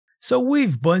So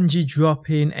with Bungie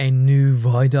dropping a new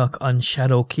Vidoc on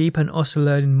Shadowkeep and us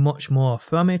learning much more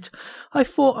from it, I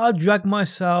thought I'd drag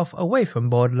myself away from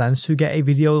Borderlands to get a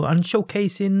video on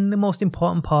showcasing the most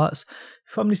important parts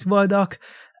from this Vidoc,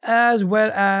 as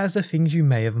well as the things you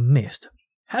may have missed.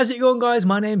 How's it going, guys?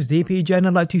 My name's DPJ and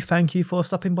I'd like to thank you for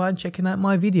stopping by and checking out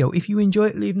my video. If you enjoy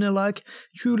it, leaving a like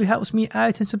truly helps me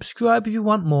out, and subscribe if you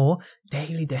want more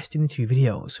daily Destiny 2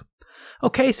 videos.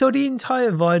 Okay, so the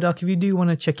entire Vidoc, if you do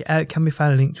want to check it out, can be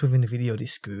found linked within the video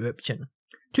description.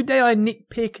 Today I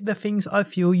nitpick the things I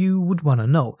feel you would want to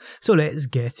know, so let's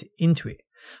get into it.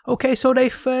 Okay, so they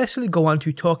firstly go on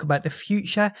to talk about the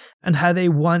future and how they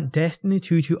want Destiny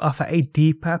 2 to offer a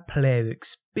deeper player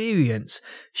experience,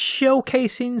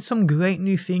 showcasing some great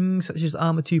new things such as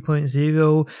Armor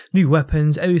 2.0, new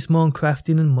weapons, Eris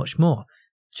crafting and much more.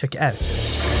 Check it out.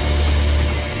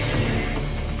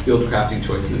 Field crafting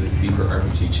choices, deeper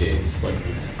RPG chase, like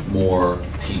more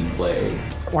team play.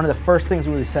 One of the first things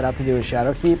we set out to do with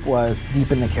Shadowkeep was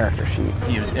deepen the character sheet.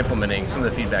 He was implementing some of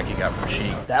the feedback he got from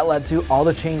Sheik. That led to all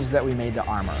the changes that we made to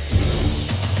Armor.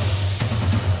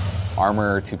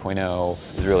 Armor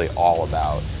 2.0 is really all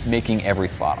about making every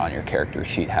slot on your character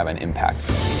sheet have an impact.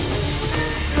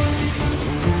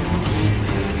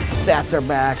 Stats are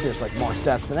back, there's like more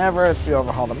stats than ever. We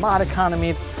overhauled the mod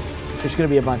economy. There's going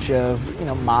to be a bunch of,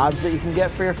 mods that you can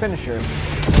get for your finishers.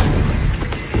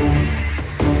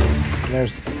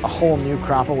 There's a whole new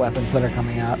crop of weapons that are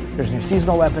coming out. There's new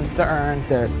seasonal weapons to earn.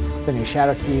 There's the new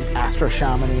Shadowkeep, Astro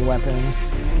Shaman-y weapons.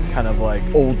 It's kind of like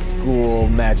old school,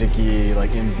 magic-y,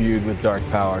 like imbued with dark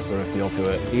power sort of feel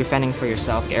to it. You're fending for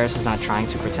yourself. Eris is not trying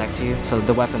to protect you. So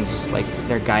the weapons just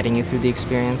they're guiding you through the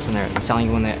experience and they're telling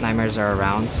you when the nightmares are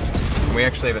around. We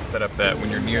actually have it set up that when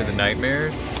you're near the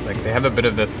nightmares, they have a bit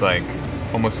of this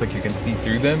almost like you can see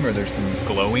through them, or there's some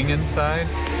glowing inside.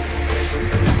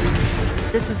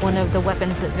 This is one of the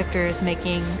weapons that Victor is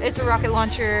making. It's a rocket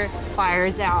launcher,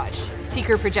 fires out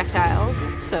seeker projectiles,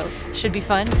 so should be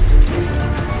fun.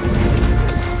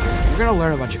 You're going to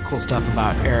learn a bunch of cool stuff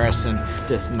about Eris and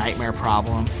this nightmare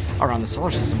problem around the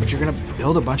solar system, but you're going to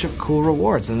build a bunch of cool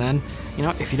rewards. And then,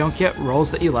 if you don't get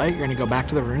rolls that you like, you're going to go back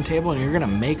to the rune table and you're going to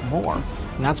make more.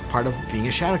 And that's part of being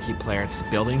a Shadowkeep player. It's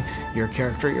building your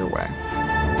character your way.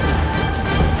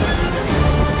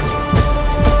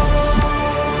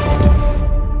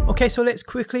 Okay, so let's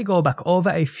quickly go back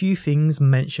over a few things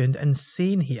mentioned and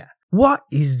seen here. What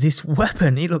is this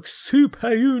weapon? It looks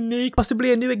super unique.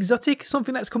 Possibly a new exotic,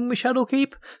 something that's coming with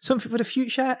Shadowkeep, something for the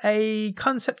future, a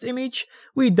concept image.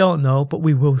 We don't know, but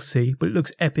we will see, but it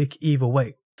looks epic either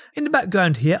way. In the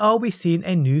background here, are we seeing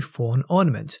a new fawn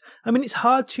ornament? I mean, it's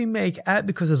hard to make out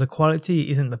because of the quality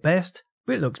isn't the best,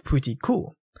 but it looks pretty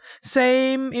cool.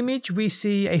 Same image, we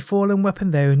see a fallen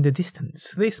weapon there in the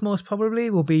distance. This most probably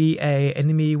will be a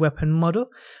enemy weapon model,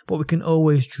 but we can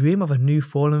always dream of a new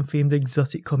fallen themed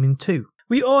exotic coming too.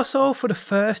 We also, for the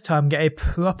first time, get a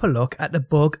proper look at the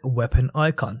bug weapon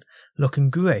icon. Looking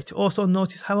great. Also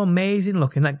notice how amazing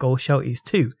looking that ghost shell is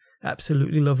too.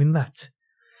 Absolutely loving that.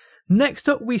 Next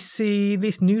up, we see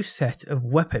this new set of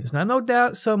weapons. Now, no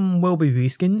doubt some will be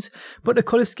reskins, but the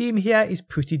colour scheme here is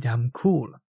pretty damn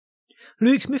cool.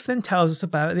 Luke Smith then tells us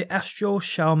about the Astro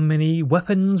Shaman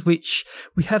weapons, which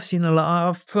we have seen a lot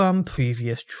of from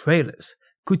previous trailers.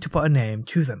 Good to put a name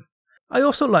to them. I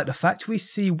also like the fact we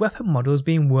see weapon models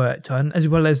being worked on, as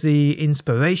well as the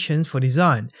inspirations for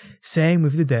design. Same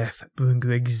with the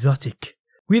Deathbringer exotic.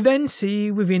 We then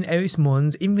see within Eris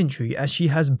inventory as she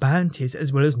has bounties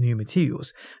as well as new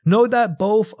materials. Note that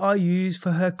both are used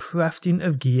for her crafting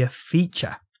of gear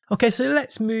feature. Okay, so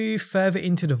let's move further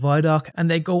into the Vidoc, and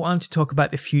they go on to talk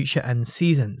about the future and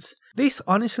seasons. This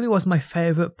honestly was my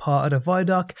favourite part of the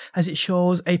Vidoc, as it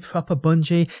shows a proper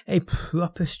Bungie, a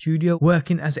proper studio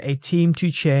working as a team to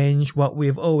change what we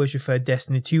have always referred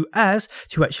Destiny to as,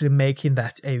 to actually making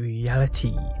that a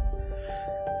reality.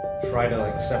 Try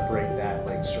to separate that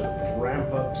sort of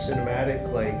ramp up cinematic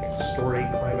story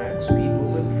climax speed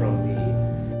movement from the...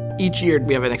 Each year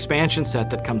we have an expansion set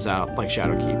that comes out like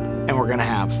Shadowkeep, and we're going to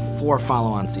have 4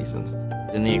 follow-on seasons.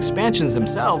 And the expansions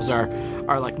themselves are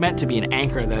meant to be an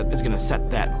anchor that is going to set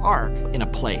that arc in a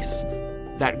place.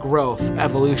 That growth,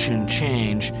 evolution,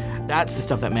 change, that's the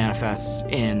stuff that manifests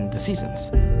in the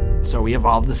seasons. So we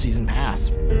evolved the season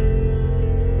pass.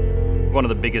 One of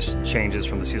the biggest changes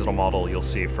from the seasonal model you'll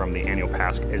see from the annual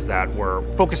pass is that we're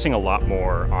focusing a lot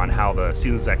more on how the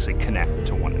seasons actually connect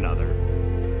to one another.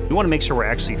 We want to make sure we're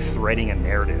actually threading a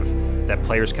narrative that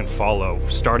players can follow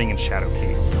starting in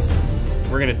Shadowkeep.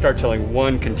 We're going to start telling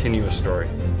one continuous story.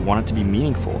 You want it to be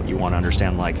meaningful. You want to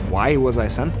understand, why was I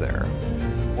sent there?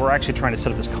 We're actually trying to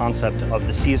set up this concept of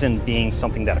the season being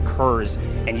something that occurs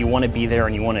and you want to be there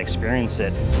and you want to experience it.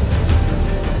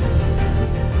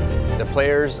 The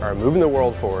players are moving the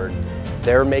world forward.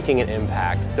 They're making an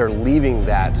impact. They're leaving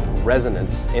that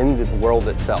resonance in the world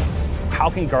itself. How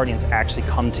can Guardians actually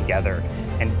come together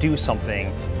and do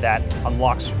something that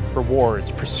unlocks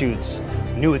rewards, pursuits,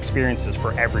 new experiences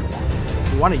for everyone?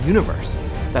 We want a universe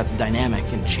that's dynamic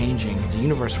and changing. It's a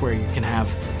universe where you can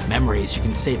have memories. You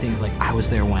can say things like, I was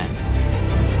there when.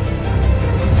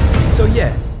 So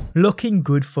yeah, looking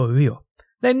good for real.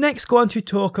 Then next go on to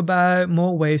talk about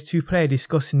more ways to play,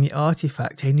 discussing the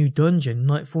artifact, a new dungeon,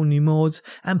 Nightfall new modes,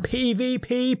 and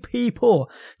PvP people.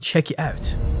 Check it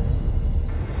out.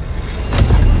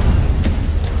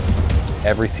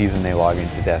 Every season they log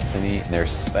into Destiny,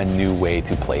 there's a new way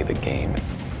to play the game.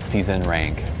 Season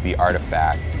rank, the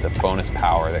artifact, the bonus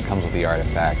power that comes with the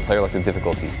artifact, player elected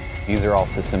difficulty. These are all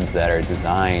systems that are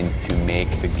designed to make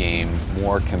the game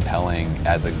more compelling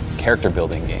as a character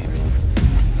building game.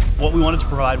 What we wanted to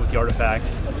provide with the artifact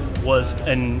was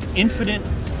an infinite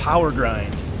power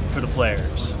grind for the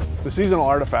players. The seasonal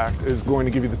artifact is going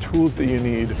to give you the tools that you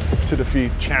need to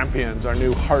defeat champions, our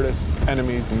new hardest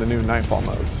enemies in the new Nightfall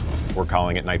modes. We're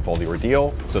calling it Nightfall the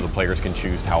Ordeal, so the players can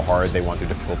choose how hard they want their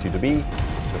difficulty to be.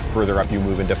 The further up you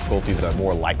move in difficulty, the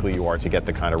more likely you are to get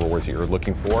the kind of rewards that you're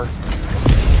looking for.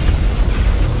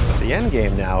 The end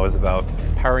game now is about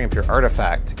powering up your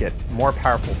artifact to get more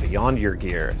powerful beyond your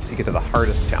gear, so you get to the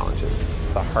hardest challenges.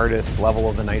 The hardest level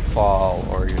of the Nightfall,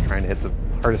 or you're trying to hit the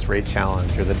hardest raid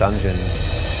challenge, or the dungeon.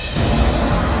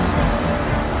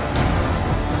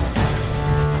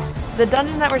 The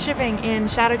dungeon that we're shipping in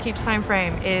Shadowkeep's time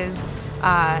frame is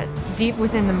deep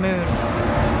within the moon.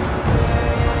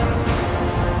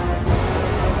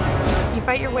 You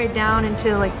fight your way down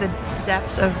into like the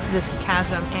depths of this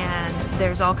chasm, and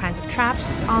there's all kinds of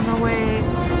traps on the way.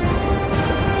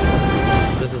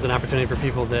 This is an opportunity for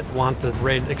people that want the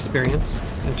raid experience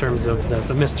in terms of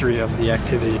the mystery of the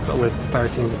activity, but with Fire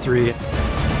Teams 3.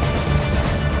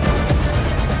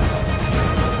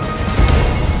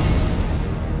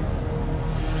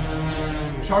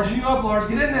 Charging you up, Lars.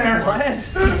 Get in there.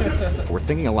 We're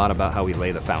thinking a lot about how we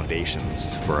lay the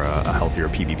foundations for a healthier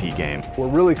PvP game. We're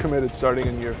really committed starting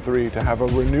in year 3 to have a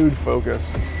renewed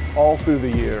focus all through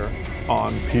the year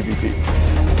on PvP.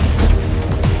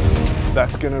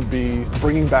 That's going to be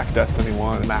bringing back Destiny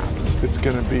 1 maps. It's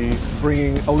going to be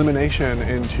bringing elimination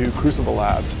into Crucible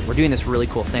Labs. We're doing this really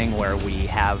cool thing where we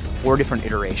have 4 different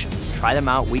iterations. Try them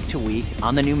out week to week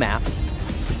on the new maps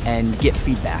and get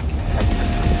feedback.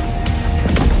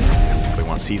 We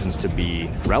want seasons to be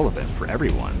relevant for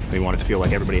everyone. We want it to feel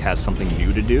like everybody has something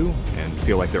new to do and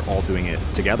feel like they're all doing it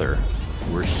together.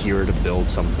 We're here to build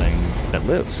something that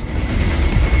lives.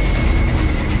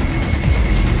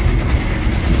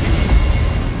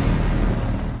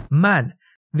 Man,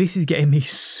 this is getting me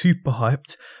super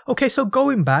hyped. Okay, so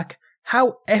going back,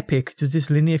 how epic does this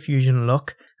linear fusion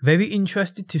look? Very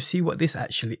interested to see what this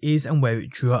actually is and where it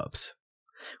drops.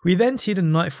 We then see the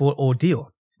Nightfall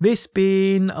Ordeal. This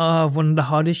being one of the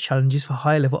hardest challenges for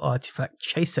high level artifact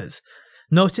chasers.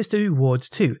 Notice the rewards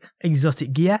too: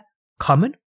 exotic gear,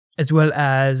 common, as well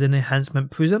as an enhancement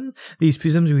prism. These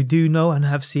prisms we do know and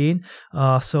have seen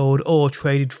are sold or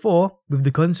traded for with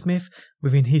the gunsmith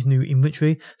within his new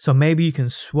inventory, so maybe you can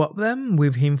swap them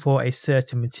with him for a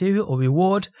certain material or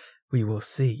reward. We will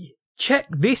see. Check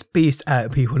this beast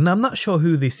out, people. Now, I'm not sure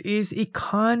who this is. It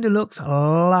kind of looks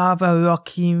lava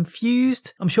rocky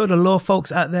infused. I'm sure the lore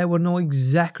folks out there will know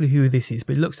exactly who this is,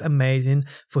 but it looks amazing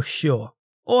for sure.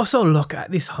 Also, look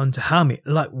at this hunter helmet.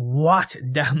 Like, what?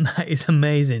 Damn, that is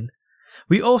amazing.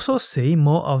 We also see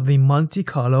more of the Monte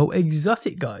Carlo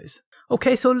exotic guys.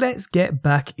 Okay, so let's get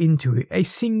back into it. A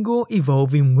single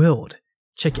evolving world.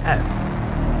 Check it out.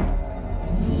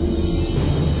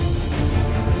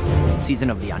 Season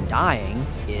of the Undying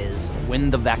is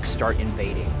when the Vex start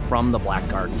invading from the Black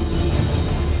Garden.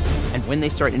 And when they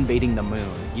start invading the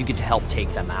moon, you get to help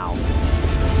take them out.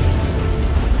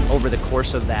 Over the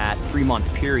course of that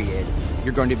 3-month period,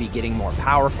 you're going to be getting more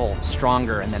powerful,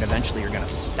 stronger, and then eventually you're going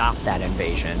to stop that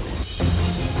invasion.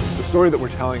 The story that we're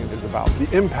telling is about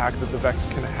the impact that the Vex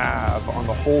can have on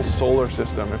the whole solar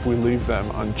system if we leave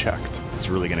them unchecked. It's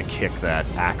really going to kick that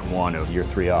Act 1 of Year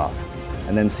 3 off.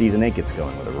 And then Season 8 gets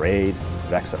going with a raid,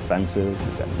 Vex offensive,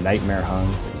 we've got nightmare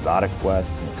hunts, exotic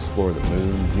quests, explore the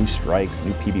moon, new strikes,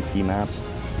 new PvP maps.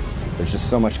 There's just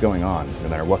so much going on, no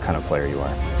matter what kind of player you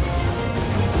are.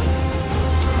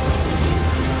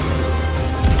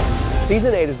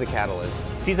 Season 8 is the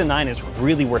catalyst. Season 9 is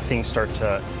really where things start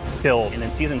to build, and then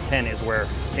Season 10 is where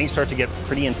things start to get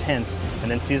pretty intense,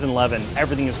 and then Season 11,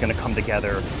 everything is going to come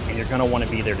together, and you're going to want to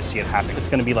be there to see it happen. It's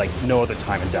going to be like no other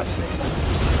time in Destiny.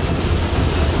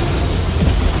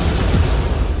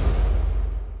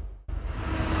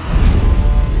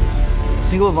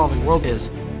 Single evolving world is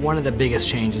one of the biggest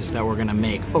changes that we're going to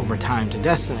make over time to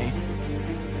Destiny.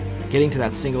 Getting to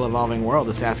that single evolving world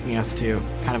is asking us to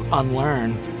kind of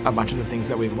unlearn a bunch of the things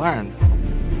that we've learned.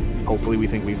 Hopefully we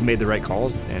think we've made the right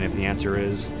calls, and if the answer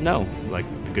is no, like,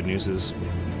 the good news is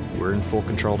we're in full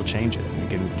control to change it. We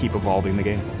can keep evolving the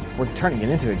game. We're turning it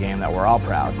into a game that we're all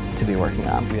proud to be working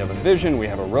on. We have a vision, we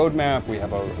have a roadmap, we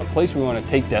have a place we want to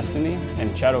take Destiny,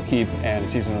 and Shadowkeep and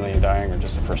Season of the Undying are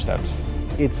just the first steps.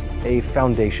 It's a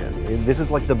foundation. This is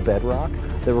like the bedrock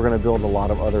that we're going to build a lot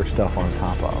of other stuff on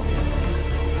top of.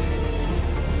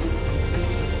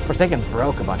 Forsaken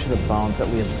broke a bunch of the bones that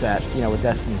we had set, with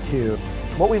Destiny 2.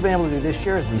 What we've been able to do this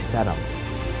year is reset them.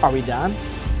 Are we done?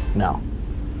 No,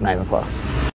 not even close.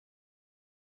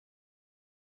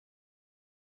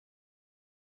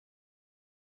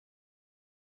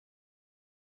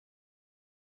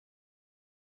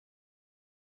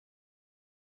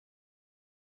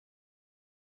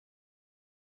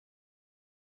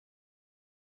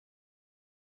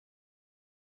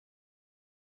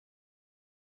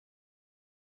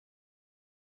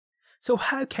 So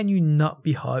how can you not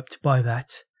be hyped by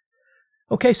that?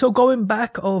 Okay, so going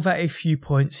back over a few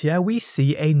points here, we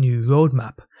see a new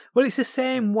roadmap. Well, it's the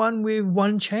same one with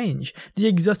one change. The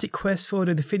exotic quest for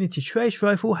the Definitive Trace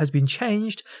Rifle has been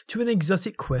changed to an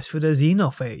exotic quest for the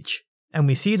XENOPHAGE. And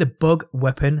we see the bug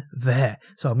weapon there,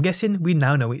 so I'm guessing we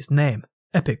now know its name.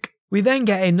 Epic. We then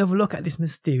get another look at this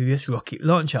mysterious rocket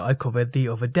launcher I covered the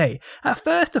other day. At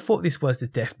first I thought this was the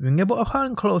Deathbringer, but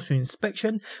upon closer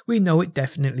inspection we know it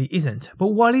definitely isn't.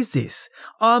 But what is this?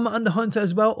 Armor on the Hunter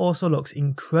as well also looks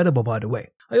incredible, by the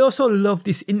way. I also love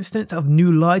this instance of new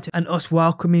light and us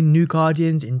welcoming new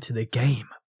Guardians into the game.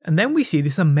 And then we see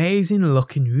this amazing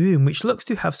looking room which looks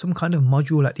to have some kind of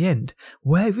module at the end.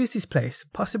 Where is this place?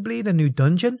 Possibly the new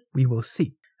dungeon? We will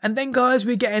see. And then guys,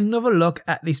 we get another look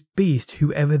at this beast,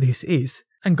 whoever this is.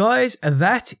 And guys,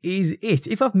 that is it.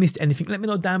 If I've missed anything, let me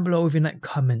know down below within that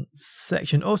comment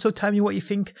section. Also tell me what you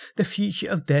think the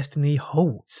future of Destiny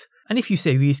holds. And if you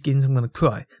say reskins, I'm going to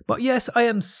cry. But yes, I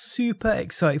am super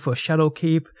excited for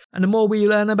Shadowkeep. And the more we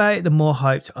learn about it, the more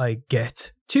hyped I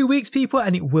get. 2 weeks people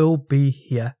and it will be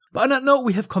here. But on that note,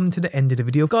 we have come to the end of the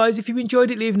video. Guys, if you enjoyed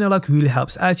it, leaving a like really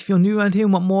helps out. If you're new around here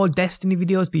and want more Destiny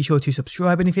videos, be sure to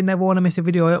subscribe. And if you never want to miss a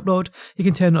video I upload, you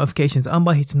can turn notifications on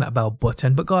by hitting that bell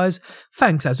button. But guys,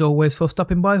 thanks as always for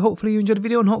stopping by. Hopefully you enjoyed the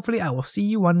video and hopefully I will see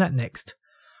you on that next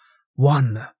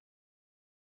one.